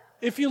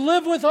 If you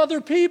live with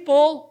other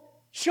people,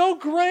 show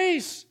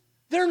grace.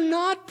 They're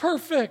not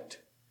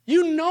perfect.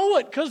 You know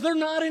it because they're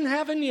not in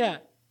heaven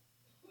yet.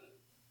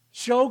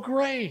 Show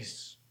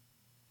grace.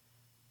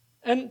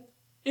 And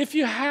if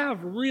you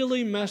have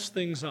really messed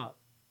things up,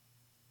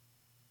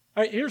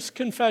 all right, here's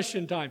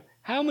confession time.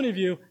 How many of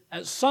you,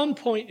 at some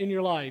point in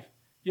your life,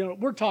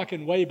 we're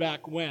talking way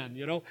back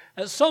when,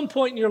 at some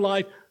point in your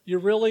life, you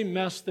really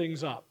messed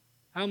things up?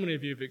 How many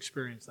of you have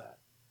experienced that?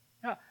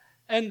 Yeah.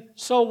 And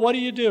so what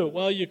do?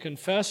 Well, you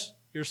confess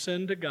your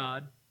sin to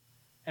God,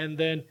 and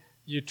then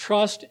you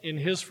trust in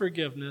His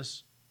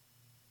forgiveness,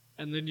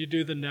 and then you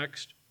do the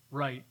next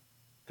right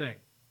thing.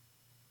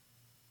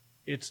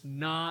 It's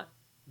not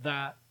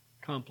that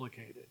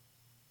complicated.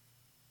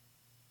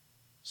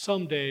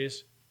 Some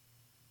days,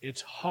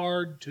 it's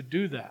hard to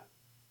do that.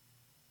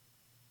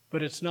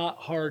 But it's not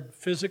hard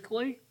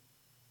physically.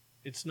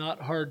 It's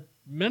not hard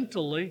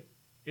mentally,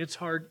 it's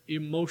hard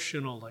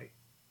emotionally.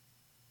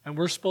 And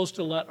we're supposed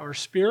to let our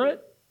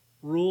spirit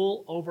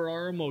rule over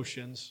our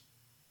emotions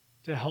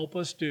to help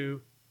us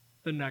do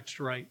the next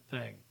right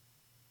thing.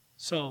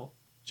 So,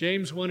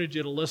 James wanted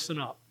you to listen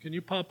up. Can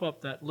you pop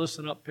up that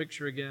listen up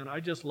picture again? I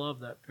just love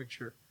that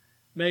picture.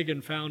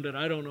 Megan found it,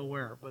 I don't know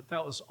where, but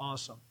that was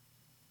awesome.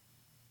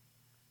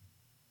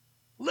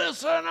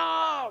 Listen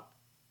up!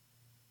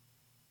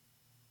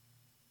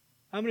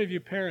 How many of you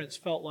parents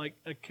felt like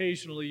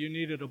occasionally you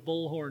needed a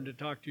bullhorn to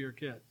talk to your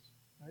kids?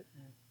 Right?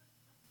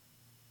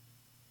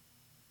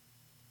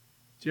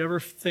 Do you ever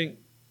think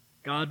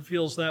God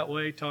feels that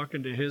way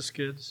talking to His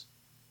kids?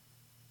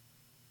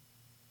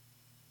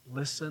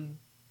 Listen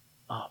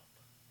up.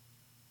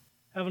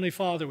 Heavenly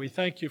Father, we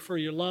thank you for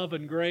your love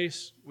and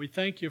grace. We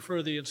thank you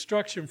for the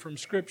instruction from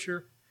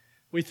Scripture.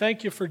 We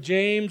thank you for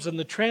James and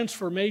the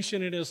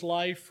transformation in his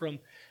life from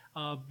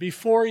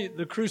before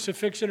the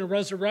crucifixion and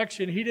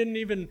resurrection. He didn't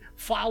even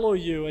follow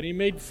you, and he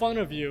made fun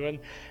of you.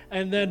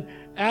 And then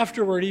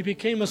afterward, he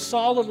became a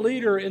solid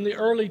leader in the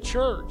early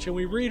church. And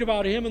we read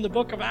about him in the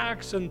book of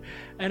Acts and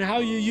how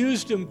you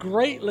used him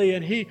greatly.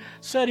 And he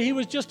said he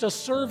was just a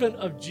servant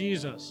of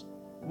Jesus.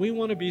 We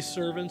want to be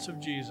servants of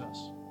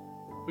Jesus.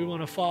 We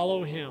want to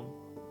follow him.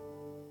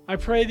 I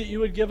pray that you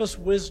would give us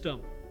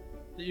wisdom,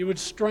 that you would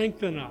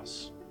strengthen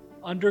us,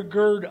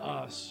 undergird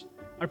us.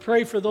 I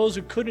pray for those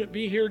who couldn't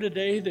be here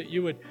today that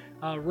you would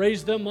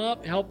raise them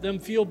up, help them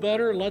feel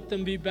better, let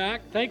them be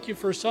back. Thank you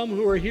for some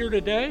who are here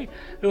today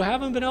who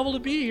haven't been able to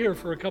be here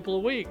for a couple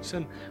of weeks.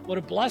 And what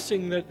a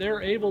blessing that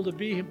they're able to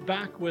be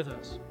back with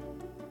us.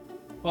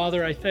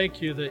 Father, I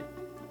thank you that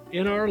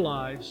in our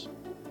lives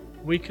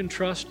we can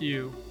trust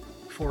you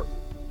for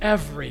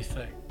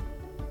everything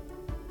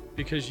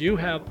because you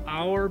have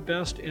our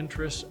best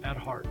interests at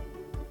heart.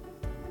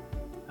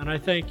 And I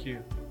thank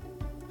you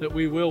that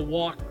we will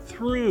walk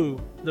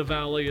through the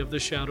valley of the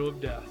shadow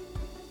of death.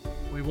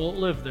 We won't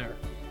live there.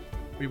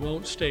 We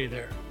won't stay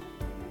there.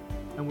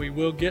 And we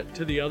will get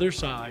to the other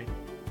side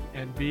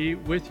and be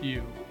with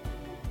you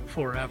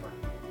forever.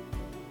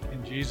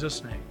 In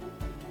Jesus' name,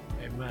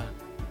 amen.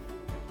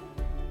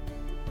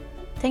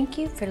 Thank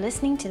you for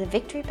listening to the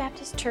Victory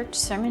Baptist Church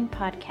Sermon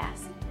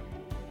Podcast.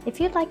 If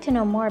you'd like to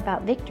know more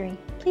about Victory,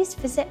 please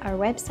visit our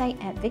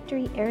website at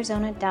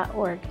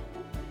victoryarizona.org.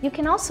 You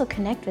can also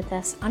connect with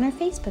us on our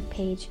Facebook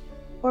page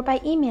or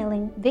by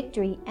emailing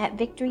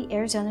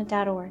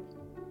victory@victoryarizona.org.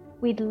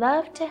 We'd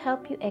love to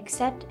help you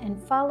accept and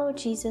follow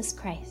Jesus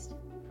Christ.